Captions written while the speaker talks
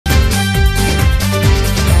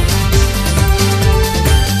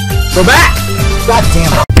We're back! God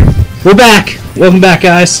damn it. We're back! Welcome back,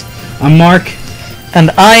 guys. I'm Mark. And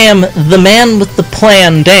I am the man with the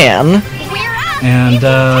plan, Dan. And,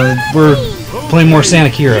 we're playing more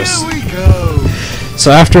Sonic Heroes. So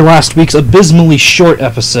after last week's abysmally short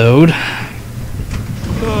episode,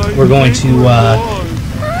 we're going to,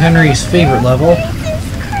 Henry's favorite level.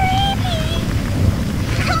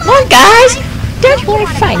 Come on, guys! Don't you want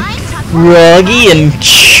to find Froggy and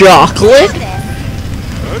Chocolate?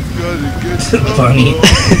 Funny.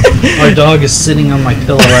 Our dog is sitting on my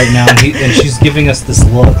pillow right now, and she's giving us this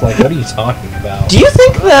look like, what are you talking about? Do you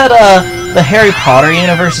think that the Harry Potter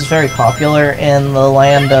universe is very popular in the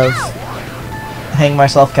land of Hang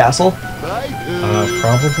Myself Castle?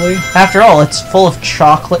 Probably. After all, it's full of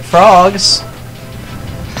chocolate frogs.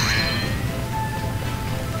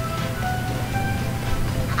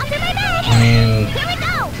 I mean,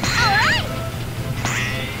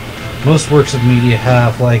 most works of media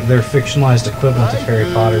have, like, their fictionalized equivalent of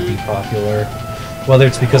Harry Potter be popular. Whether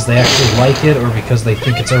it's because they actually like it, or because they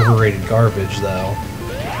think it's overrated garbage, though.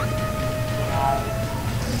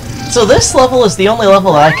 So this level is the only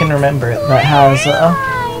level that I can remember that has,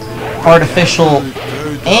 artificial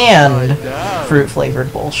and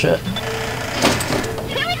fruit-flavored bullshit.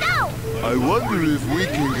 I wonder if we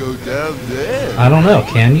can go down there. I don't know,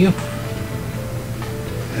 can you?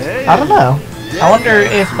 I don't know. I wonder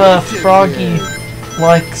if Froggy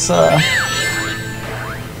likes I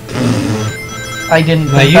didn't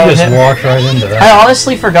No, think you that would just hit. walked right into that. I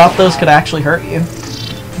honestly forgot those could actually hurt you.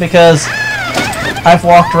 Because I've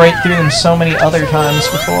walked right through them so many other times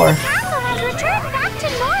before.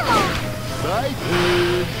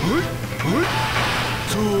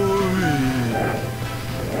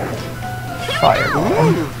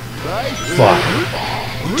 Fireball. Fuck.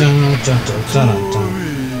 Dun dun dun dun dun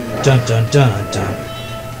dun dun dun dun.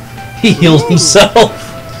 He healed himself.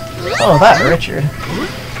 Oh, that Richard.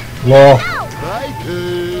 Lol.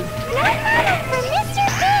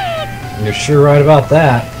 You're sure right about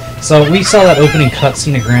that. So we saw that opening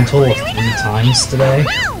cutscene a grand total of 3 times today.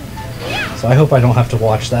 So I hope I don't have to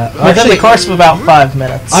watch that. Within the course of about 5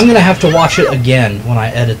 minutes. I'm gonna have to watch it again when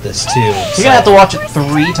I edit this too. You're gonna have to watch it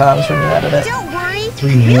 3 times when you edit it.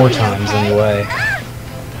 3 more times anyway.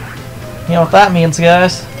 You know what that means,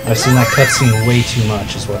 guys? I've seen that cutscene way too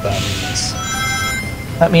much, is what that means.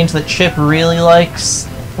 That means that Chip really likes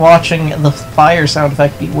watching the fire sound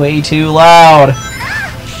effect be way too loud.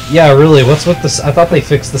 Yeah, really, what's with this? I thought they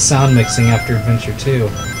fixed the sound mixing after Adventure 2.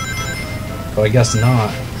 But I guess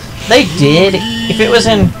not. They did. If it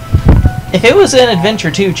was in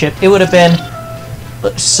Adventure 2, Chip, it would have been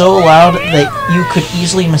so loud that you could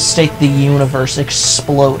easily mistake the universe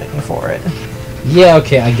exploding for it. Yeah,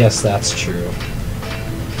 okay, I guess that's true.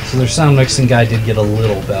 So their sound mixing guy did get a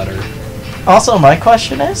little better. Also, my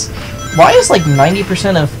question is, why is like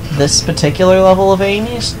 90% of this particular level of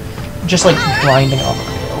Amy's just like grinding on the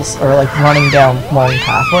rails, or like running down long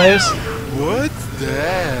pathways? What's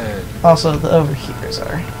that? Also, the overheaters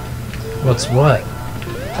are. What's what?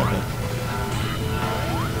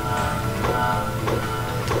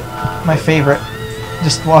 My favorite,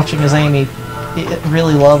 just watching as Amy, it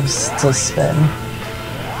really loves to spin.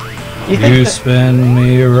 You spin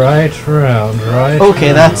me right round, right Okay,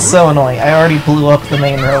 round. that's so annoying. I already blew up the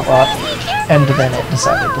main robot, and then it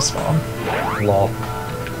decided to spawn. Lol.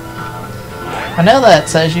 I know that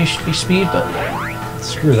says you should be speed, but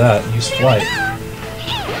Screw that, use flight.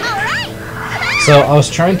 So, I was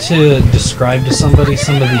trying to describe to somebody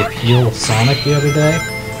some of the appeal of Sonic the other day.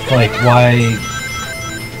 Like, why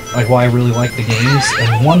I really like the games.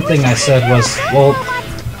 And one thing I said was, well,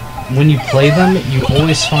 when you play them, you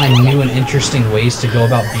always find new and interesting ways to go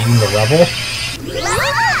about beating the level.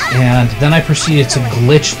 And then I proceeded to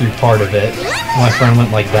glitch through part of it. My friend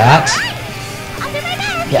went like that.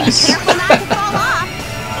 yes.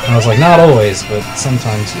 And I was like, not always, but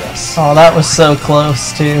sometimes yes. Oh, that was so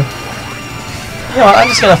close, too. You know what, I'm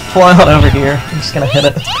just gonna fly on over here. I'm just gonna hit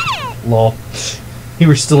it. Lol. You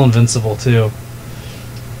were still invincible, too.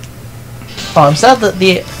 Oh, I'm sad that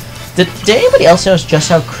the... Did anybody else notice just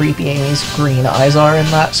how creepy Amy's green eyes are in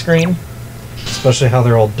that screen? Especially how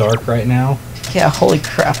they're all dark right now. Yeah, holy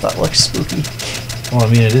crap, that looks spooky. Well, I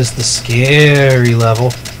mean, it is the scary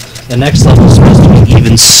level. The next level is supposed to be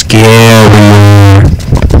even scarier.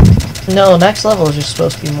 No, next level is just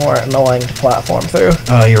supposed to be more annoying to platform through.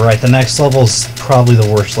 Oh, you're right. The next level is probably the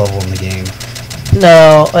worst level in the game.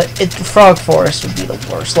 No, Frog Forest would be the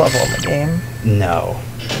worst level in the game. No.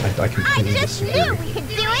 I completely disagree.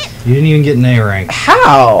 You didn't even get an A rank.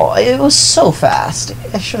 How? It was so fast.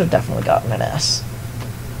 I should have definitely gotten an S.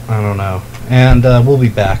 I don't know. And we'll be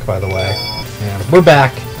back, by the way. Yeah, we're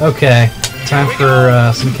back. Okay, time for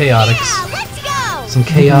some chaotics. Let's go. Some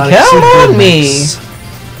chaotic Count on me.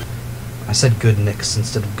 I said good nicks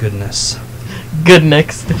instead of goodness. Good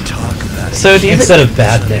nicks. So do you Instead of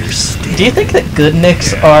bad nicks. do you think that good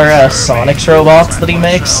nicks are Sonic's robots that he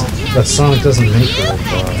makes? But Sonic doesn't make the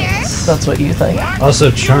robots. That's what you think. Also,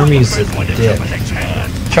 Charmy's a dick.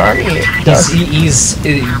 Charmy does.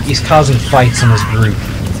 He's causing fights in his group.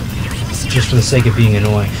 Just for the sake of being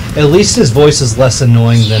annoying. At least his voice is less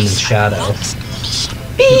annoying than in Shadow.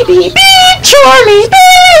 Beep beep beep, Charmy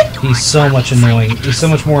beep. He's so much annoying. He's so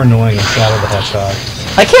much more annoying in Shadow the Hedgehog.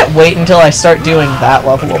 I can't wait until I start doing that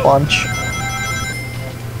level a bunch.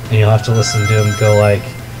 And you'll have to listen to him go like,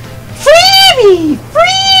 Freebie!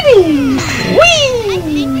 Freebie!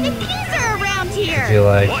 Whee! These are around here. be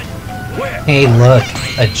like, hey look,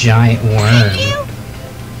 a giant worm.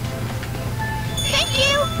 Thank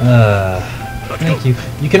you. Thank you.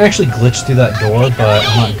 You can actually glitch through that door, but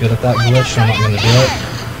I'm not good at that glitch, so I'm not gonna do it.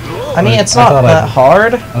 I mean, it's I not thought that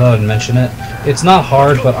hard. I thought I'd mention it. It's not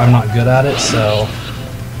hard, but I'm not good at it, so,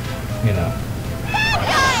 you know.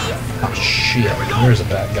 Oh shit, there's a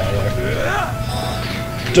bad guy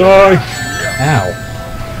there. Die!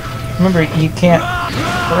 Ow. Remember, you can't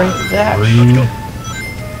break that. Rude.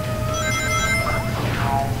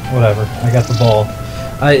 Whatever, I got the ball.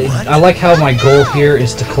 I like how my goal here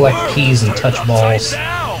is to collect keys and touch balls.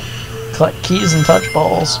 Collect keys and touch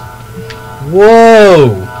balls.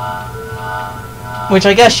 Whoa! Which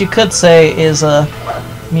I guess you could say is a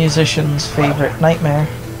musician's favorite nightmare.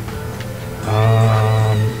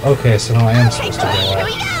 Okay, so now I am supposed to go Here out.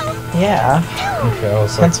 we go. Yeah. Okay, I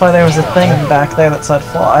was like, That's why there was a thing back there that said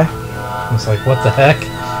fly. I was like, what the heck?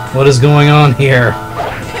 What is going on here?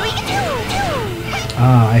 Here we go.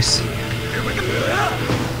 Ah, I see.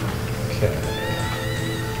 Okay.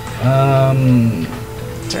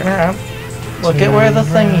 Turn around. Look at where the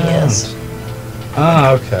thingy is.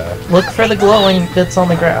 Ah, okay. Look for the glowing bits on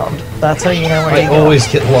the ground. That's how you know where I to go. always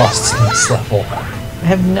get lost in this level. I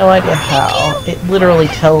have no idea how. It literally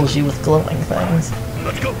tells you with glowing things.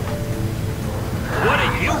 Let's go. What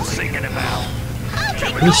are you singing about?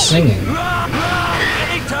 Who's singing?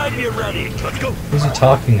 Anytime you're ready. Let's go. Who's he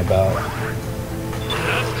talking about?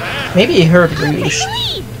 Maybe you heard Rouge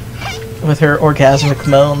with her orgasmic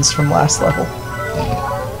moans from last level.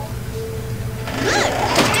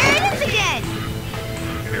 There it is again.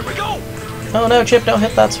 Here we go. Oh no, Chip, don't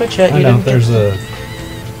hit that switch yet. I You know, didn't there's get... a...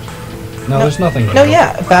 No, there's nothing here. No,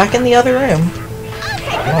 yeah, back in the other room.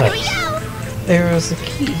 What? There was a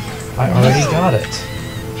key. I already got it.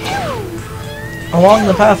 Along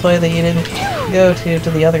the pathway that you didn't go to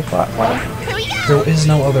the other platform. Here we go. There is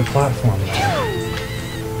no other platform there.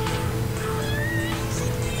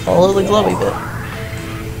 Follow the glowy bit.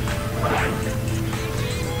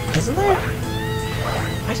 Isn't there?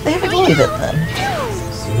 Why did they have a glowy bit then?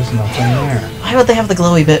 So there's nothing there. Why would they have the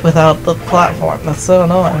glowy bit without the platform? That's so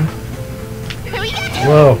annoying. Here we go.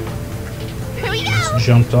 Whoa, Here we go. just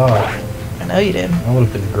jumped off. I know you did. That would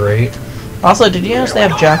have been great. Also, did you notice they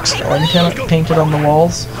have Jack Skellington painted on the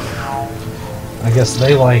walls? I guess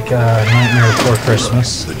they like Nightmare Before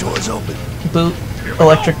Christmas. The door's open.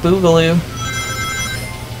 Electric Boogaloo.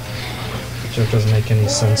 Which doesn't make any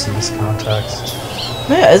sense in this context.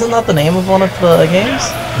 Yeah, isn't that the name of one of the games?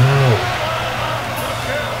 No.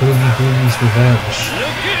 Boogie Boogie's Revenge.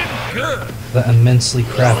 Looking good. The immensely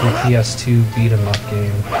crappy PS2 beat-em-up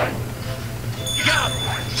game.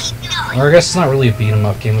 Or I guess it's not really a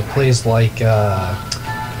beat-em-up game. It plays like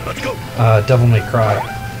Let's go. Devil May Cry.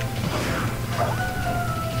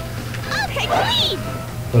 Okay, please.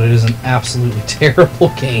 But it is an absolutely terrible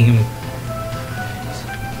game.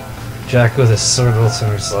 Jack with his sword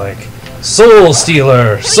is like, Soul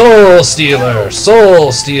Stealer! Soul Stealer!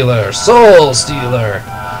 Soul Stealer! Soul Stealer!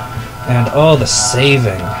 And oh, the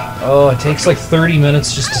saving. Oh, it takes like 30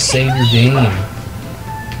 minutes just to save your game.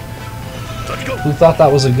 Let's go. Who thought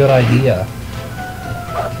that was a good idea?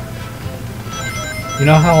 You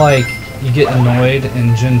know how like you get annoyed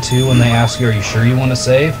in Gen 2 when they ask you, "Are you sure you want to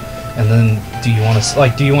save?" And then, "Do you want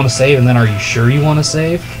to do you want to save?" And then, "Are you sure you want to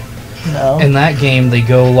save?" No. In that game, they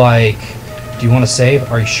go like, "Do you want to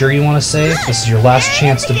save? Are you sure you want to save? This is your last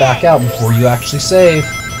chance to back out before you actually save."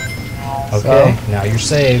 Okay, now you're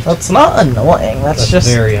saved. That's not annoying. That's just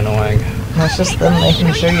very annoying. That's just them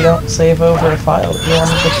making sure you don't save over a file that you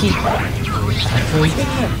wanted to keep.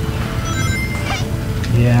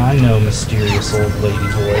 Yeah, I know, mysterious old lady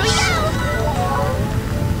voice.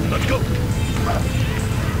 Let's go.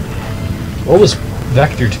 What was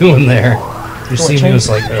Vector doing there? You see me was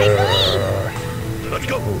like, Let's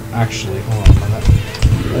go. oh, actually, hold on a minute.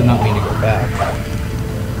 I did not mean to go back.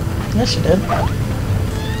 Yes, you did. I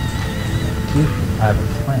have a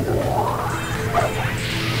plan.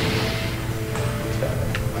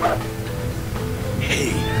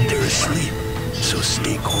 Hey, they're asleep. So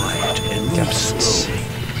stay quiet and move slowly.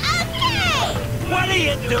 What are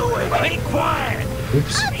you doing? Be quiet!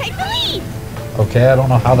 Oops. Okay, the lead. Okay, I don't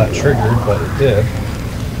know how that triggered, but it did.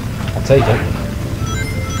 I'll take it.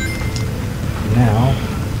 Now,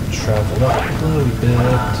 travel up a little bit.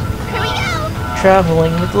 Here we go.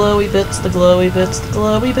 Traveling the glowy bits, the glowy bits, the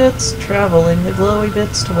glowy bits. Traveling the glowy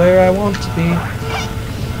bits to where I want to be.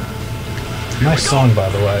 Nice song, by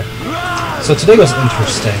the way. So today was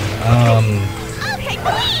interesting. Okay, the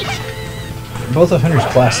lead. Both of Henry's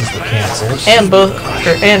classes were canceled.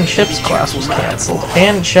 And Chip's class was canceled.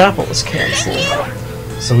 And chapel was canceled.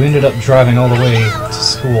 So we ended up driving all the way to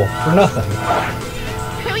school for nothing.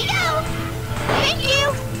 Here we go. Thank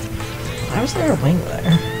you. Why was there a wing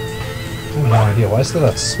there? I have no idea. Why is there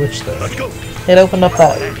that switch there? Let's go. It opened up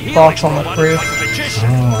that box on the roof. Like a magician.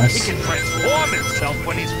 Oh, I He see. can transform himself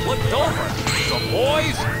when he's flipped over. So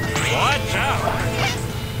boys, watch out.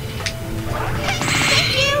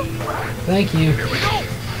 Thank you. Thank you. Here we go.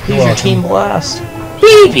 Use your welcome. team blast.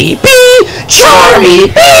 Beep beep beep!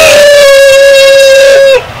 Charmy!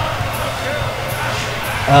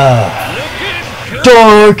 Looking good.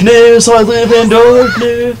 Darkness, I live in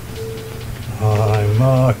darkness. I'm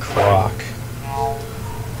a croc.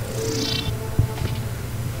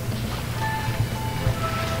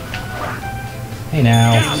 Hey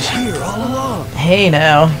now. I was here all along. Hey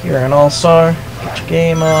now, you're an all-star. Get your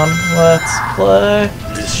game on. Let's play.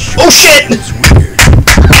 This shit Oh shit! is weird.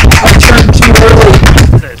 I turned too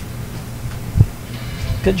early.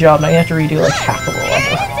 Good job. Now you have to redo like half of the level. There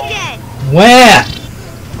it is again. Wham!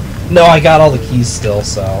 No, I got all the keys still,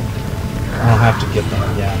 so I don't have to get them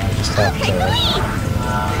again. I just have to. Here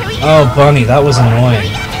we go. Oh, Bunny, that was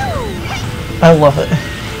annoying. I love it.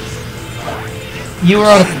 You were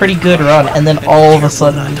on a pretty good run, and then all of a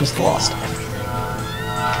sudden you just lost.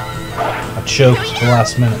 I choked at the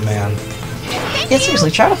last minute, man. Yeah,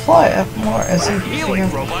 seriously, try to fly up more as The you healing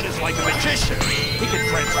figure. robot is like a magician. He can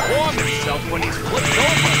transform himself when he's flipped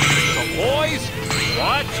over. So boys,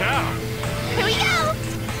 watch out. Here we go.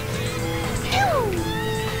 Ew.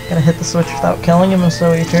 Gonna hit the switch without killing him, and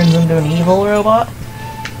so he turns into an evil robot.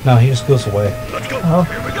 No, he just goes away. Let's go. Oh.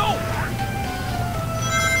 Here we go.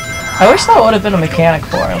 I wish that would have been a mechanic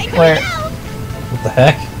for him, where What the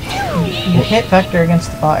heck? you hit Vector against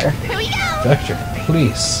the fire. Here we go. Vector,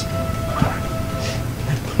 please.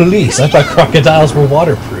 Please, I thought crocodiles were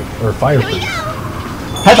waterproof, or fireproof.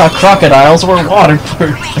 I thought crocodiles were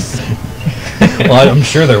waterproof. Well, I'm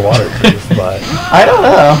sure they're waterproof, but... I don't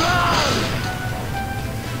know.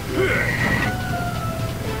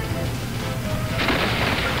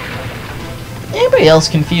 Anybody else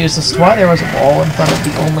confused as to why there was a wall in front of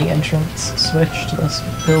the only entrance switch to this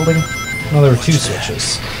building? No, there were two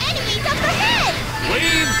switches. Enemies up ahead.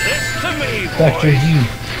 Leave this to me, boys. Vector,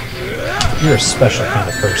 you're a special kind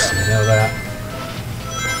of person, you know that?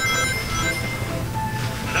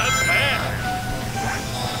 Not bad.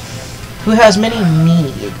 Who has many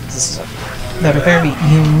needs that are very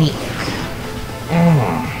unique.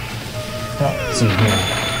 It's in here. I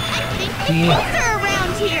think the keys are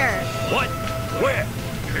around here. What? Where?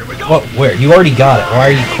 Here we go. What? Where? You already got it. Why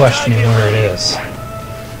are you questioning where it is? How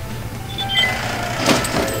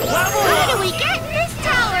do we get in this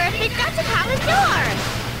tower if it doesn't have a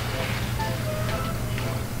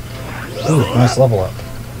door? Ooh, nice level up.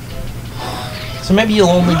 So maybe you'll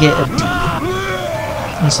only get a D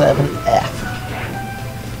instead of an F.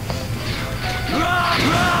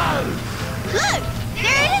 Look, there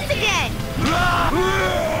it is again.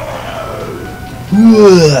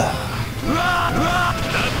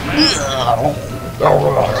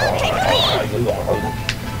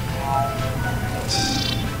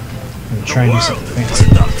 I'm trying to do something fancy.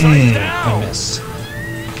 I missed.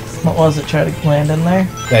 What was it? Try to land in there?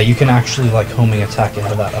 Yeah, you can actually like homing attack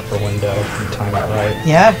into that upper window if you time it right.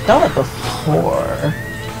 Yeah, I've done it before.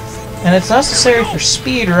 And it's necessary for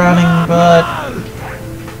speed running, but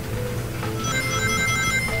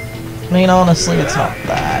I mean honestly it's not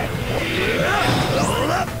that.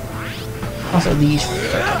 Also these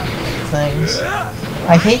frickin' things.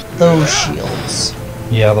 I hate those shields.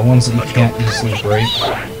 Yeah, the ones that you can't easily break.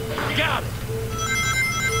 Got it.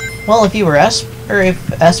 Well, if you were if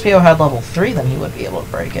SPO had level 3, then he would be able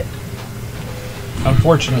to break it.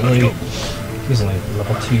 Unfortunately, he's only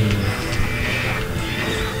level 2.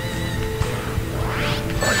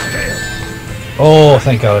 Oh,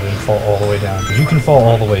 thank God I didn't fall all the way down. Because you can fall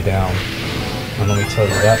all the way down. And let me tell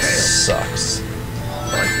you, that sucks.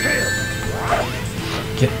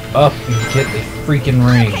 Get up and get a freaking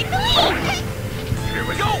ring. Here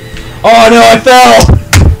we go. Oh no, I fell!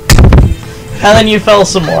 And then you fell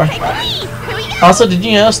some more. Also, did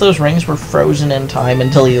you notice those rings were frozen in time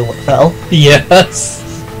until you fell? Yes.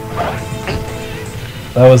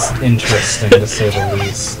 That was interesting to say the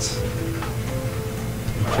least.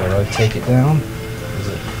 Okay, do I take it down? Is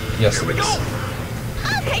it? Yes, it is.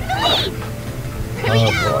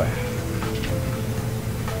 Oh boy.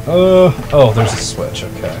 Oh, there's a switch.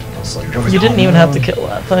 Okay. I was like, You didn't even have to kill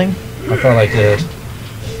that thing. I thought I did.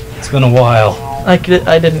 It's been a while. I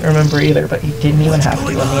didn't remember either, but you didn't even have to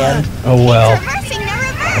in the end. Oh well.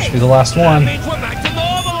 That should be the last one. Means we're back to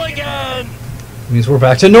normal again. Means we're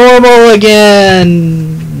back to normal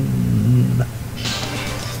again.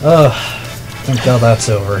 Ugh. Thank God that's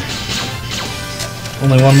over.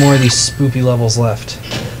 Only one more of these spoopy levels left.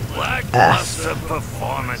 Lackluster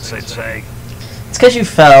performance, I'd say. It's because you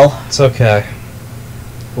fell. It's okay.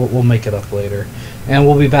 We'll make it up later. And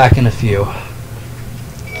we'll be back in a few.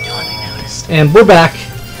 And we're back.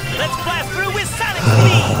 Let's blast through with Sonic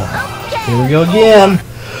Speed. Here we go again.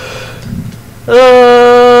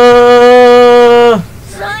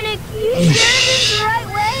 Sonic, you sure this is the right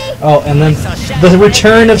way? Oh, and then the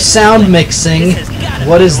return of sound mixing.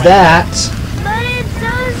 What is that? But it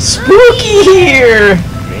sounds Spooky here!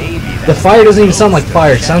 The fire doesn't even sound like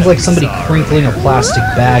fire. It sounds like somebody crinkling a plastic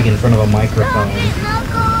bag in front of a microphone.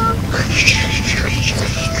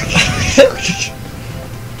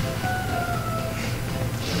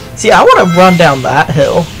 See, I want to run down that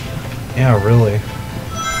hill. Yeah, really.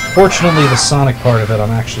 Fortunately, the Sonic part of it,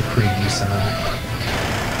 I'm actually pretty decent at.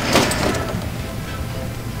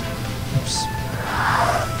 Oops.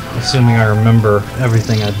 Assuming I remember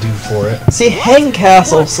everything I do for it. See, Hang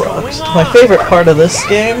Castle sucks. My favorite part of this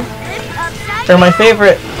game, or my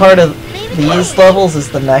favorite part of these levels,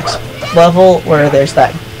 is the next level where there's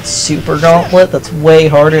that super gauntlet that's way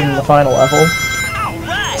harder than the final level.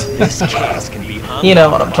 This case can be You know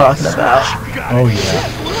what I'm talking about. Oh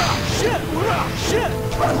yeah.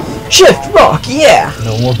 Shift rock, yeah!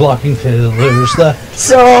 No more blocking pillars. The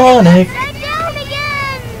Sonic! down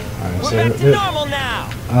again. Alright, We're so back to normal now.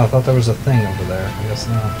 oh, I thought there was a thing over there. I guess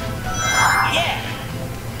not. Yeah.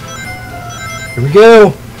 Here we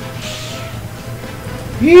go.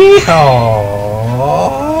 Yeehaw!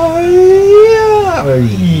 Yeah.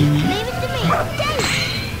 Leave it to me.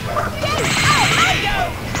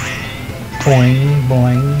 Boing,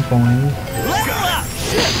 boing, boing. Level up.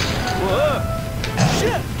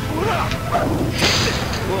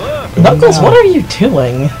 Knuckles, what are you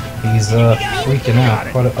doing? He's freaking out.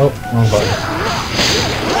 Oh, wrong button.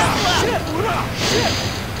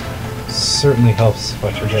 Certainly helps if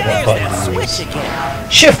I forget what button to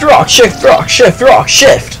use. Shift rock, shift rock, shift rock,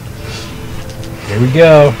 shift! Here we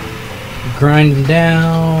go. Grinding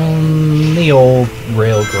down the old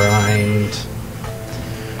rail grind.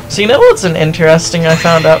 So you know what's an interesting I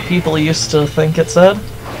found out people used to think it said?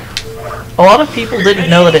 A lot of people didn't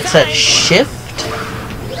know that it said shift.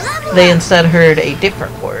 They instead heard a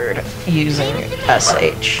different word using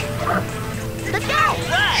SH.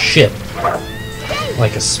 Ship.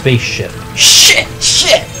 Like a spaceship. Shit,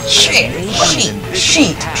 shit, shit, sheet,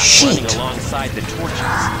 sheet, sheet. Alongside the torches.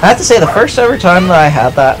 I have to say, the first ever time that I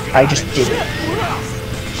had that, I just did it.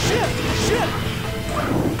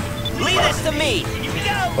 Leave this to me. Here we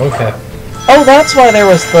go. Okay. Oh, that's why there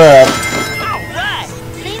was the All right.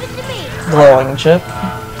 Leave it to me. glowing chip.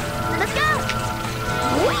 Let's go.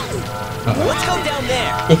 Let's go down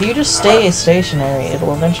there. If you just stay stationary,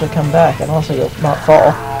 it'll eventually come back, and also you'll not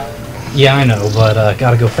fall. Yeah, I know, but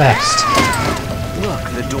gotta go fast. Look,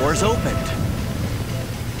 the door's opened.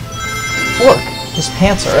 Look, his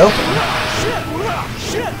pants are open.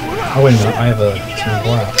 Oh, wait a minute. I have a small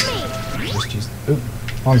glass. Just use. Oop.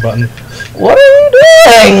 Wrong button. What are you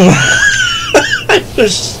doing?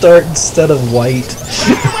 Just start instead of white.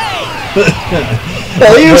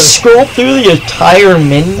 Now you scroll through the entire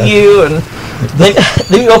menu, and then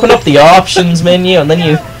you open up the options menu, and then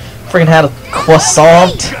you freaking had a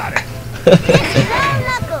croissant.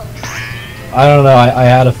 I don't know. I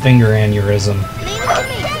had a finger aneurysm.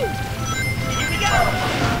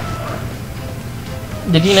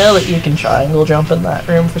 Did you know that you can triangle jump in that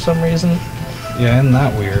room for some reason? Yeah, isn't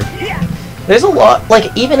that weird? There's a lot,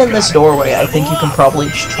 like, even in this doorway, I think you can probably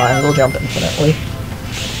just triangle jump infinitely.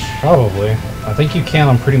 Probably. I think you can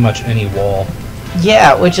on pretty much any wall.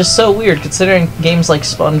 Yeah, which is so weird considering games like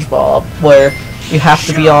SpongeBob, where you have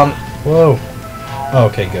to be on... Whoa. Oh,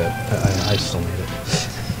 okay, good. I still need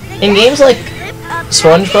it. In games like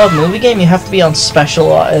SpongeBob Movie Game, you have to be on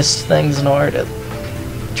specialized things in order to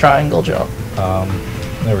triangle jump.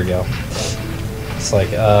 There we go. It's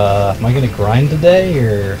like, am I gonna grind today,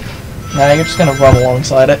 or... Nah, you're just gonna run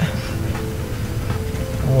alongside it. I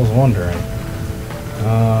was wondering.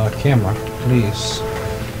 Camera, please.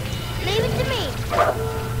 Leave it to me.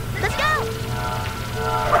 Let's go.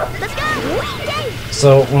 Let's go.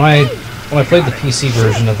 So, when I played the PC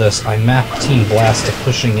version of this, I mapped Team Blast to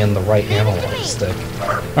pushing in the right analog stick.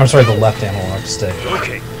 I'm sorry, the left analog stick.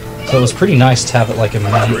 Okay. So it was pretty nice to have it, like,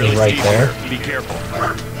 immediately right there. Be careful.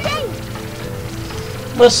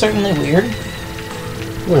 Was certainly weird. A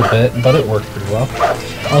little bit, but it worked pretty well.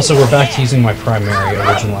 Also, we're back to using my primary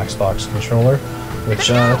original Xbox controller, which,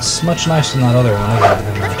 it's much nicer than that other one,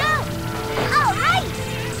 isn't it?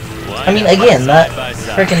 I mean, again, that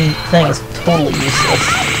freaking thing is totally useless.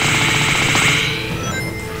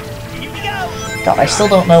 God, I still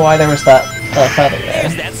don't know why there was that feather there.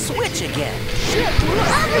 That switch again.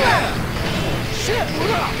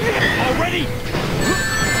 Already.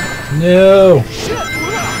 No!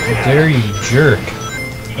 How dare you, jerk.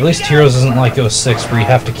 At least Heroes isn't like 06, where you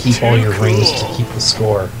have to keep all your rings to keep the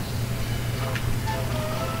score.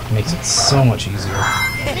 It makes it so much easier.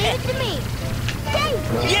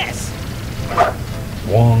 Yes.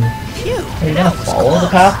 Wong. Are you gonna follow the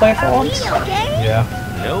pathway for once? Yeah,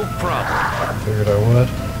 No problem. figured I would.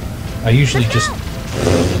 I usually just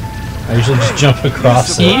jump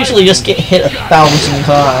across You it. usually just get hit 1,000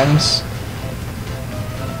 times.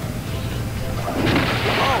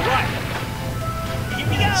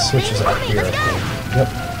 Switches up here, I think. Yep.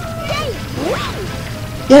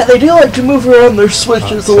 Yeah, they do like to move around their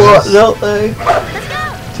switches a lot, don't they?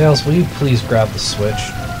 Tails, will you please grab the switch?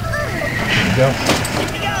 There you go.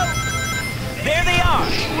 There they are.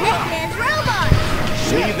 Eggman's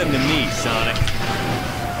robots. Leave them to me, Sonic.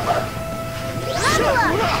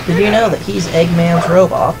 Level up. Did you know that he's Eggman's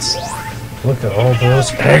robots? Look at all those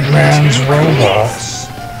Eggman's robots.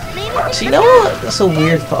 So you know what? That's a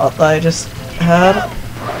weird thought that I just had.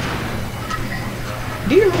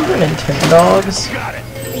 Do you remember Nintendogs? Got it.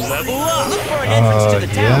 Level up. Look for an entrance to the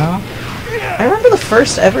town. Yeah? I remember the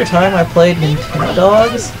first ever time I played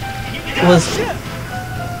Nintendogs was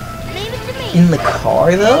Leave it to me. in the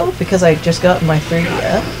car though, because I just got my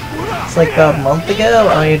 3DS. It's like about a month ago.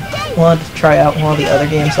 I wanted to try out one of the other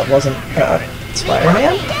games that wasn't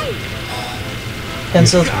Spider-Man. And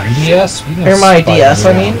so 3DS? You can Or have my DS,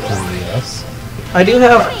 I Spider-Man mean. on 3DS. I do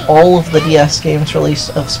have all of the DS games released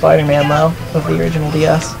of Spider-Man though, of the original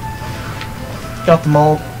DS. Got them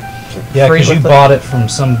all. Yeah, free because you with it. bought it from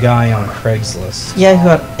some guy on Craigslist. Yeah, who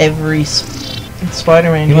got every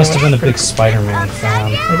Spider-Man He game. must have been a big Spider-Man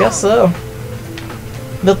fan. I guess so.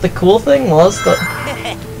 But the cool thing was that...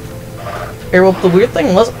 Or well, the weird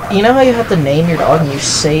thing was, you know how you have to name your dog and you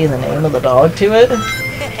say the name of the dog to it?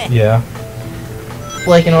 Yeah.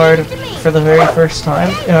 Like in order to, for the very first time,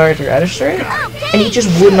 in order to register it? And he just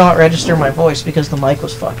would not register my voice because the mic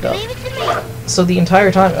was fucked up. Leave it to me. So the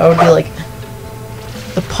entire time I would be like,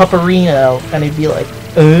 the Pupperino, and he'd be like,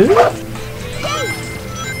 Let's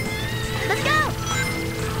go.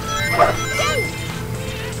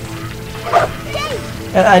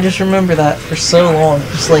 And I just remember that for so long,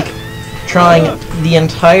 just like trying the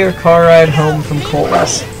entire car ride home from Coles.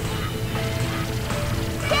 Let's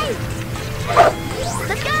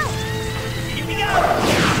go.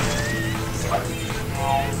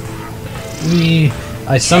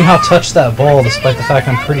 I somehow touched that ball, despite the fact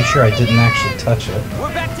I'm pretty sure I didn't actually touch it.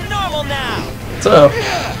 We're back to normal now. So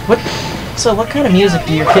what kind of music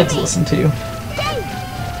do your kids listen to?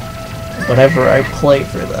 Whatever I play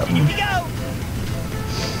for them.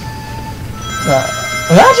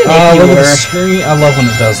 Imagine if you Look at the were. screen. I love when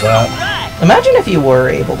it does that. Imagine if you were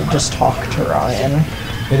able to just talk to Ryan.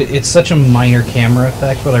 It's such a minor camera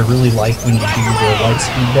effect, but I really like when you do the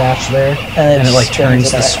Lightspeed dash there, and it like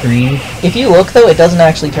turns the screen. If you look though, it doesn't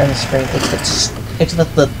actually turn the screen. It's that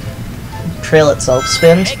the trail itself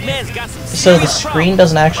spins, Eggman's got some so the serious screen problems.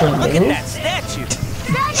 doesn't actually Look at move. that statue.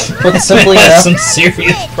 But simply It has enough, some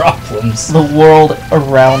serious problems. the world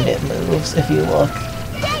around it moves. If you look,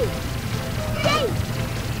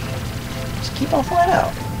 just keep on flying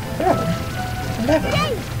out forever and ever.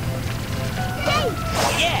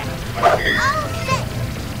 Yeah.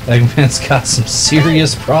 Eggman's got some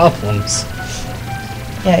serious problems.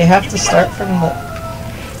 Yeah, you have to start from the.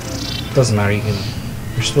 Doesn't matter.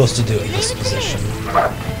 You're supposed to do it in this position.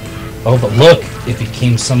 Oh, but look, it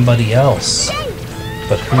became somebody else.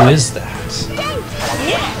 But who is that?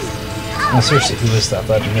 No, seriously, who is that?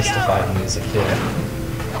 That mystified me as a kid.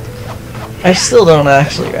 I still don't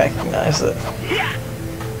actually recognize it.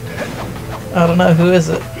 I don't know, who is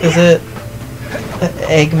it? Is it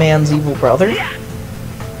Eggman's evil brother?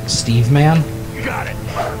 Steve Man? Got it.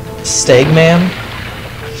 Stegman?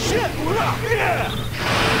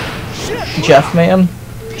 Jeff Man.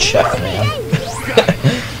 Chef man.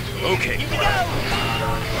 Okay.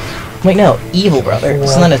 Wait, no, Evil Brother.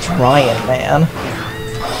 So then it's Ryan Man.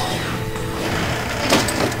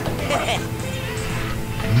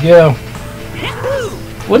 Go.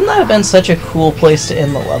 Wouldn't that have been such a cool place to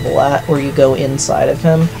end the level at, where you go inside of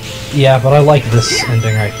him? Yeah, but I like this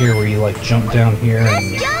ending right here where you like jump down here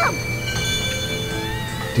and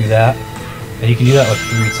do that. And you can do that like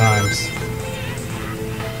 3 times.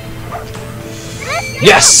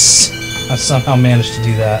 Yes! I somehow managed to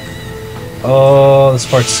do that. Oh, this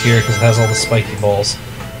part's scary because it has all the spiky balls.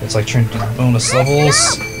 It's like trying to do the bonus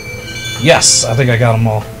levels. Yes! I think I got them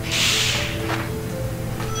all.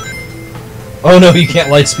 Oh no, you can't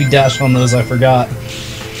lightspeed dash on those, I forgot.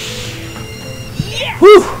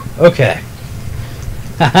 Whew! Okay.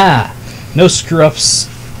 Haha! No screw-ups.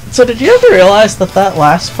 So did you ever realize that that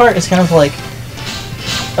last part is kind of like,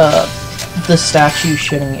 the statue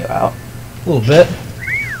shitting you out? A little bit.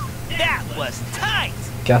 That was tight.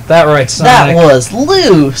 Got that right, Sonic. That was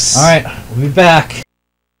loose! Alright, we'll be back.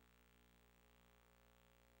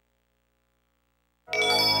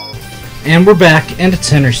 And we're back, and it's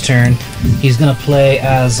Henry's turn. He's gonna play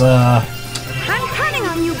as, I'm counting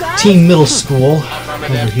on you guys. Team Middle School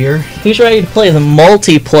over here. He's ready to play the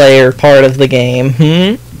multiplayer part of the game,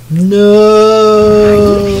 Are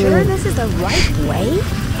No! you sure this is the right way?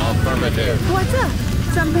 Affirmative. What's up?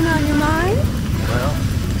 Something on your mind? Well,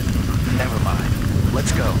 never mind.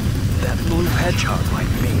 Let's go. That blue hedgehog like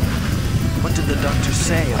me. What did the doctor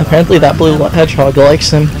say about Apparently that blue hedgehog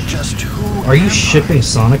likes him. just who Are you shipping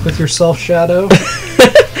Sonic with yourself, Shadow?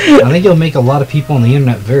 I think you'll make a lot of people on the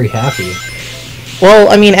internet very happy. Well,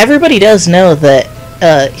 I mean, everybody does know that,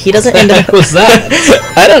 he doesn't end up... What was that?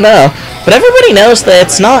 I don't know. But everybody knows that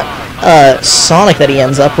it's not, Sonic that he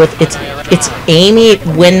ends up with. It's Amy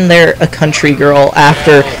when they're a country girl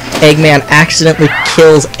after Eggman accidentally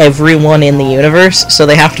kills everyone in the universe, so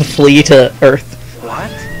they have to flee to Earth. what?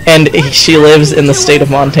 And she lives in the state of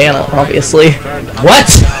Montana, obviously. What?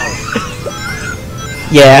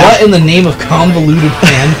 Yeah. What in the name of convoluted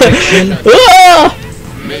fan fiction? Ah!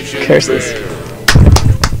 Curses.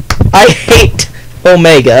 I hate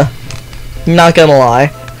Omega. Not gonna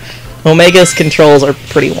lie. Omega's controls are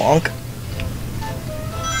pretty wonk.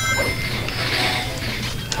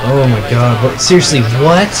 Oh my god, but seriously,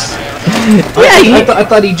 what? Yeah, I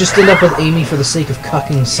thought he'd just end up with Amy for the sake of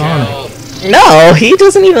cucking Sonic. no, he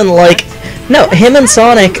doesn't even like... No, him and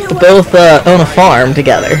Sonic both own a farm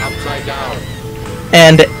together.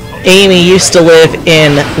 And Amy used to live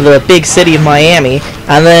in the big city of Miami,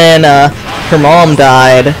 and then her mom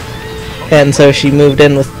died, and so she moved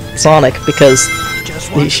in with Sonic because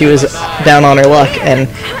she was down on her luck and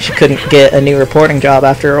she couldn't get a new reporting job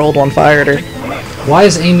after her old one fired her. Why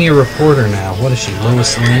is Amy a reporter now? What is she,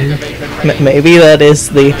 Lois Lane? Maybe that is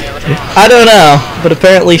the... I don't know, but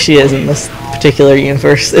apparently she is in this particular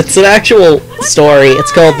universe. It's an actual story.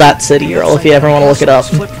 It's called That City Girl, if you ever want to look it up.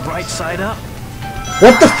 Flipped right side up.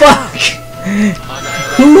 What the fuck?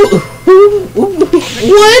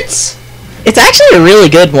 What? It's actually a really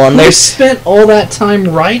good one. They spent all that time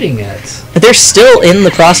writing it. They're still in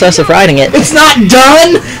the process of writing it. It's not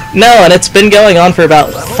done? No, and it's been going on for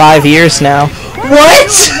about 5 years now.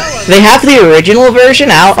 What? They have the original version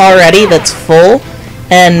out already that's full,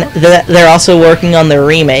 and they're also working on the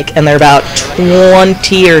remake, and they're about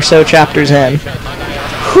 20 or so chapters in.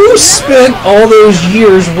 Who spent all those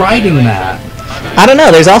years writing that? I don't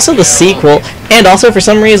know, there's also the sequel, and also for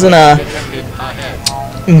some reason,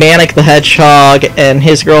 Manic the Hedgehog and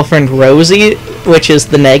his girlfriend Rosie, which is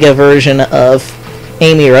the Nega version of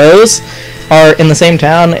Amy Rose, are in the same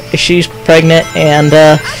town. She's pregnant, and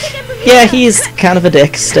yeah, he's kind of a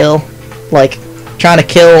dick still, like trying to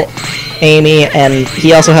kill Amy, and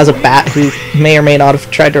he also has a bat who may or may not have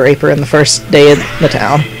tried to rape her in the first day in the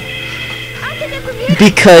town.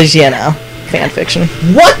 Because, you know, fan fiction.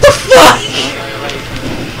 What the fuck?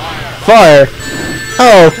 Fire.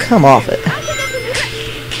 Oh, come off it.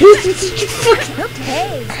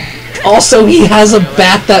 Also, he has a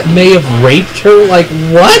bat that may have raped her? Like,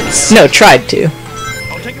 what? No, tried to.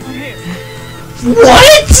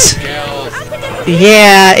 What?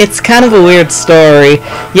 Yeah, it's kind of a weird story.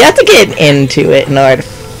 You have to get into it in order to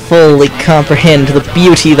fully comprehend the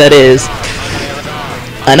beauty that is.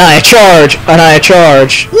 Anaya charge! Anaya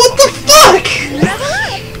charge! What the fuck?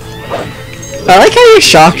 I like how you're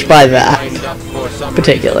shocked by that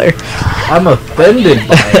particular. I'm offended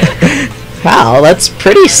by it. Wow, that's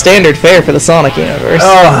pretty standard fare for the Sonic universe.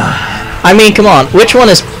 I mean, come on, which one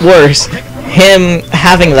is worse? him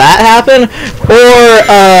having that happen, or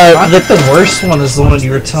I think the worst one is the one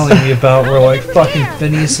you were telling me about, where like fucking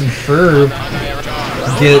Phineas and Ferb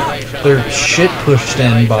get their shit pushed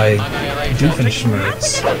in by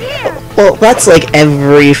Doofenshmirtz. well, that's like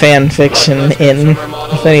every fan fiction in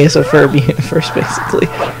Phineas and Ferb universe, basically.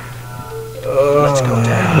 Let's go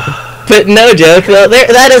down. But no joke, though,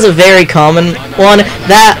 that is a very common one.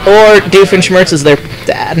 That or Doofenshmirtz is their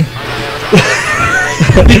dad.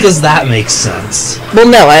 Because that makes sense. Well,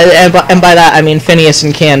 no, and by that I mean Phineas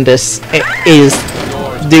and Candace is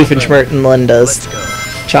Doofenshmirtz and Linda's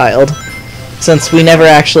child. Since we never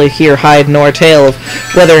actually hear hide nor tail of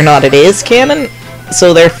whether or not it is canon,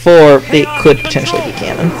 so therefore it could potentially be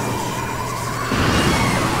canon.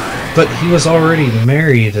 But he was already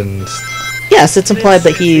married and... Yes, it's implied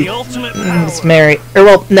that he is married. Or,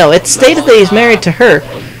 well, no, it's stated that he's married to her.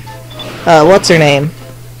 What's her name?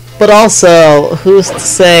 But also, who's to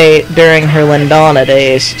say during her Lindana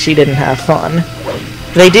days she didn't have fun?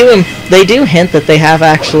 They do hint that they have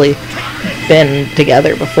actually been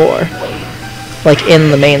together before, like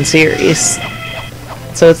in the main series.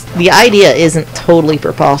 So the idea isn't totally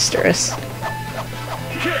preposterous.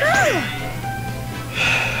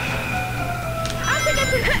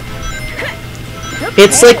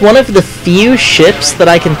 It's like one of the few ships that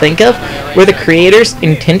I can think of where the creators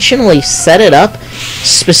intentionally set it up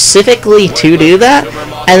specifically to do that,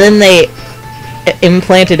 and then they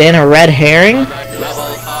implanted in a red herring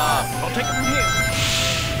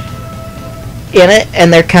in it,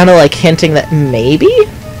 and they're kind of like hinting that maybe?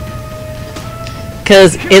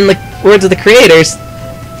 Because in the words of the creators,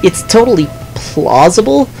 it's totally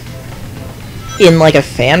plausible in like a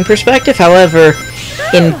fan perspective, however,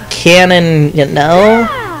 in canon, you know?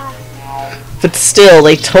 But still,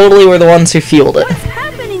 they totally were the ones who fueled it.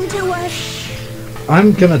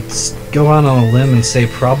 I'm gonna go out on a limb and say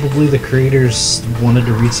probably the creators wanted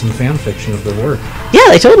to read some fanfiction of their work. Yeah,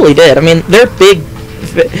 they totally did. I mean, they're big...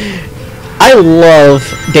 I love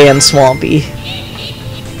Dan Swampy.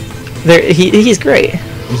 He's great.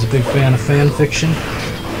 He's a big fan of fanfiction.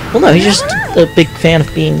 Well, no, he's just a big fan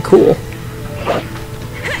of being cool.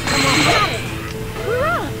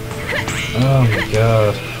 Oh my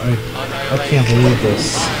god. I can't believe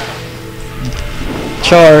this.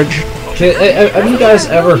 Charge. Okay, have you guys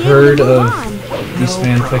ever heard of these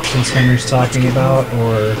fanfictions Henry's talking about,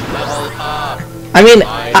 or... I mean,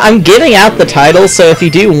 I'm giving out the titles, so if you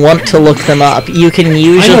do want to look them up, you can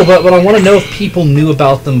usually... I know, but I want to know if people knew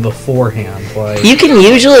about them beforehand, like... You can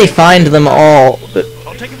usually find them all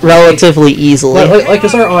relatively easily. Like,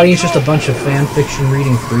 is our audience just a bunch of fanfiction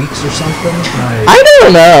reading freaks or something? I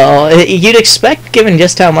don't know. You'd expect, given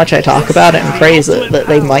just how much I talk about it and praise it, that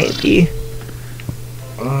they might be.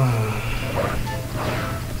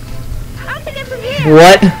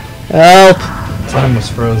 What? Help! Time was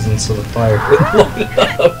frozen, so the fire couldn't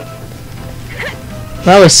light up.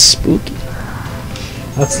 That was spooky.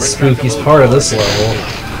 That's the spookiest part of this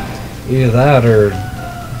level. Either that or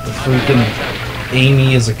the freaking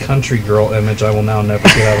Amy is a country girl image I will now never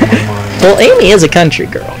get out of my mind. Well, Amy is a country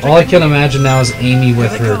girl. All I can imagine now is Amy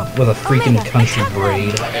with a freaking country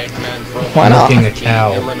braid. Why not? Milking a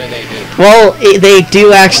cow. Well, they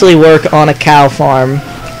do actually work on a cow farm.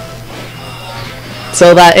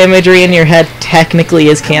 So that imagery in your head technically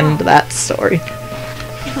is canon to that story.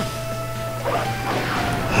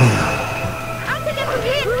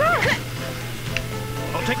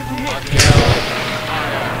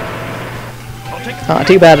 Oh,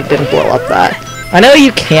 too bad it didn't blow up that. I know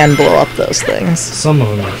you can blow up those things. Some of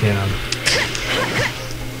them you can.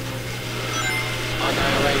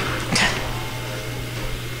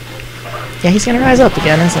 Yeah, he's gonna rise up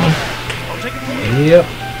again, isn't he? Yep.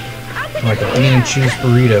 Like a bean and cheese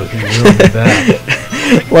burrito, he will be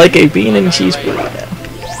back. Like a bean and cheese burrito.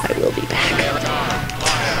 I will be back.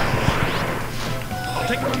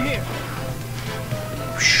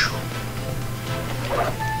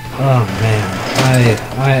 Oh man,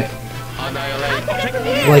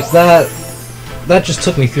 like that just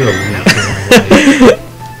took me through a loop.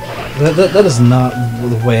 That is not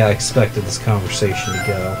the way I expected this conversation to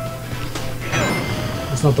go.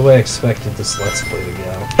 That's not the way I expected this Let's Play to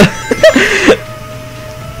go.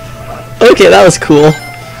 Okay, that was cool.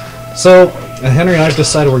 So, Henry and I have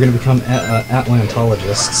decided we're going to become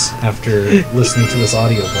Atlantologists after listening to this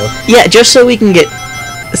audiobook. Yeah, just so we can get...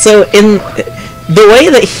 So, in the way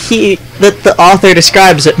that the author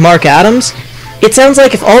describes it, Mark Adams, it sounds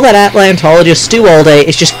like if all that Atlantologists do all day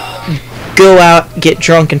is just go out, get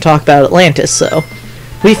drunk, and talk about Atlantis, so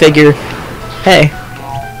we figure, hey.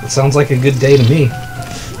 It sounds like a good day to me.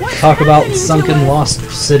 Talk about sunken lost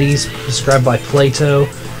cities described by Plato,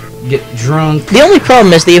 get drunk. The only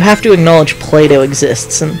problem is that you have to acknowledge Play-Doh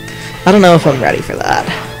exists, and I don't know if I'm ready for that.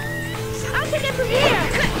 I'll take it from here.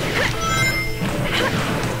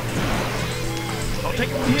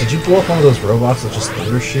 Did you blow up one of those robots that just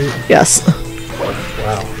thunder shoot? Yes.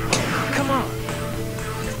 Wow.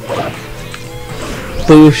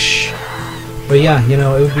 Boosh. But yeah, you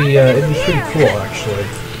know, it'd be pretty cool actually.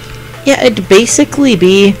 Yeah, it'd basically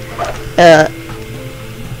be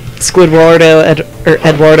Squidwardo, or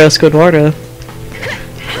Eduardo Squidwardo.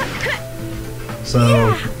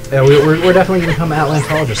 So yeah, we're definitely gonna become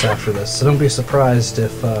Atlantologists after this. So don't be surprised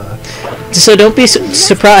if. So don't be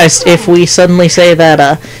surprised if we suddenly say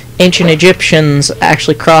that ancient Egyptians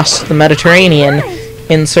actually crossed the Mediterranean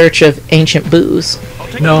in search of ancient booze.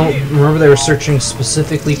 No, remember they were searching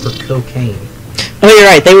specifically for cocaine. Oh, you're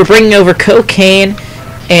right. They were bringing over cocaine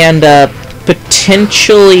and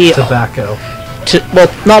potentially Tobacco. well,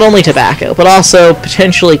 not only tobacco, but also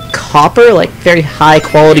potentially copper, like very high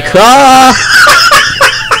quality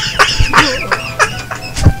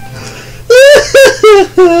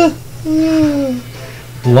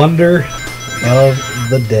Blunder of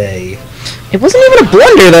the day. It wasn't even a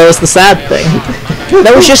blunder, though, is the sad thing.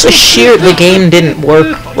 That was just a sheer... The game didn't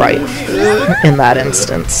work right in that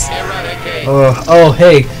instance. Oh,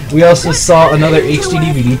 hey, we also saw another HD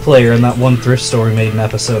DVD player in that one thrift store we made an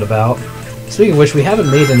episode about. Speaking of which, we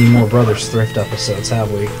haven't made any more Brothers Thrift episodes,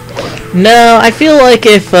 have we? No, I feel like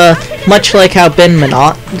if, much like how Ben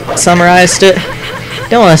Minot summarized it,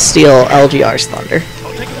 don't want to steal LGR's thunder.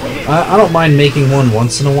 I don't mind making one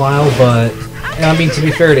once in a while, but... I mean, to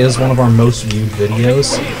be fair, it is one of our most viewed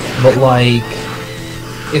videos, but, like,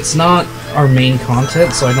 it's not our main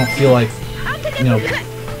content, so I don't feel like, you know,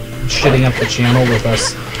 shitting up the channel with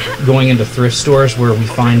us going into thrift stores where we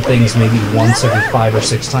find things maybe once every 5 or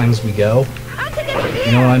 6 times we go.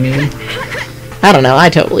 You know what I mean? I don't know, I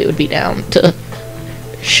totally would be down to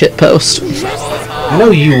shitpost. I know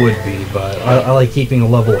you would be, but I like keeping a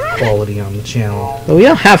level of quality on the channel. But we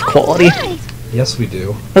don't have quality. Yes, we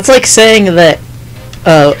do. That's like saying that,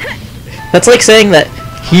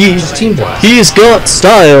 Just Team Blast. he's got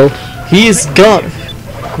style, he's got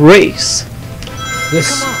grace.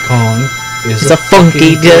 This Kong is It's a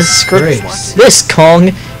funky disgrace. This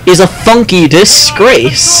Kong is a funky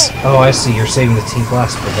disgrace. Oh, I see. You're saving the Team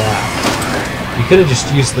Blast for that. You could have just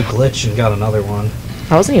used the glitch and got another one.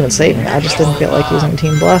 I wasn't even saving it, I just didn't feel like using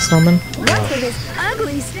Team Blast on them. Look for this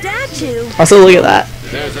ugly statue. Also, look at that.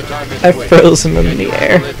 I froze him in the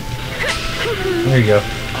air. There you go.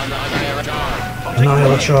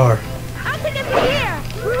 Annihilachar. I'll take it from here.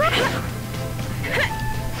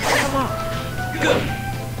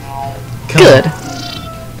 Good.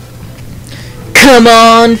 Come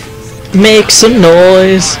on, make some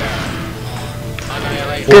noise.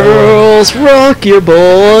 Girls, rock your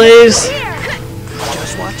boys.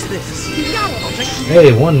 Just watch this.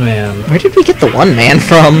 Hey, one man. Where did we get the one man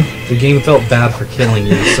from? The game felt bad for killing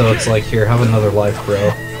you, so it's like, here, have another life,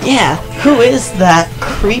 bro. Yeah, who is that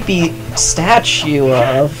creepy statue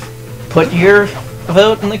of? Put your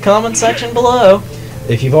vote in the comment section below.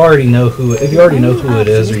 If you already know who it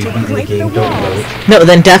is, or you've beaten the game, don't vote. No,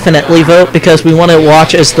 then definitely vote, because we want to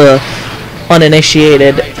watch as the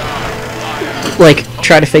uninitiated, like,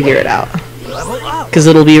 try to figure it out. Because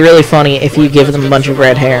it'll be really funny if you give them a bunch of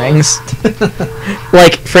red herrings.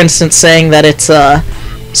 Like, for instance, saying that it's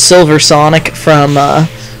Silver Sonic from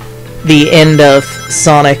the end of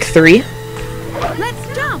Sonic 3.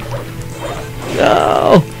 Let's jump.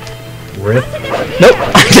 No. Rip. Nope.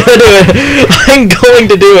 I'm gonna do it. I'm going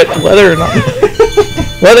to do it, whether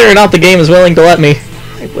or not the game is willing to let me.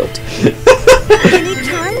 I will do it.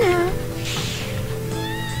 Anytime now.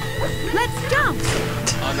 Let's jump.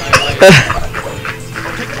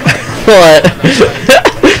 What?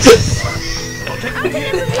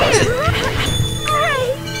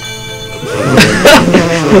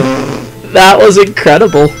 That was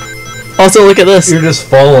incredible. Also, look at this. You're just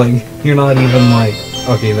falling. You're not even like...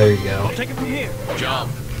 Okay, there you go. Take it from here. Jump.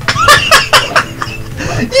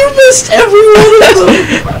 You missed every one of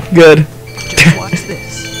them! Good. Just watch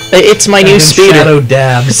this. It's my new speed. Shadow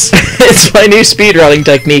dabs. It's my new speedrunning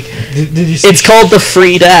technique. Did you see It's called the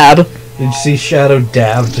free dab. Did you see Shadow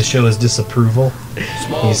dab to show his disapproval?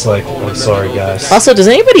 He's like, I'm sorry, guys. Also, does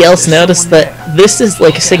anybody else notice that this is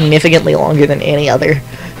like significantly longer than any other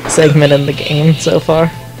segment in the game so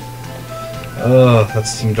far? Oh,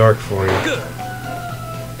 that's Team Dark for you.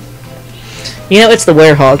 You know, it's the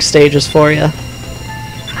werehog stages for you. I'll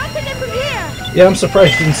take it from here. Yeah, I'm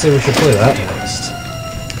surprised you didn't say we should play that next.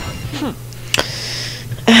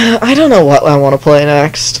 I don't know what I want to play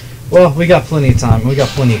next. Well, we got plenty of time. We got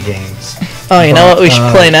plenty of games. Oh, you know what we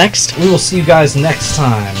should play next? We will see you guys next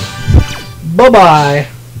time. Bye-bye!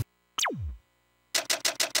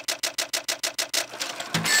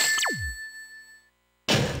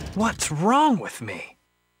 What's wrong with me?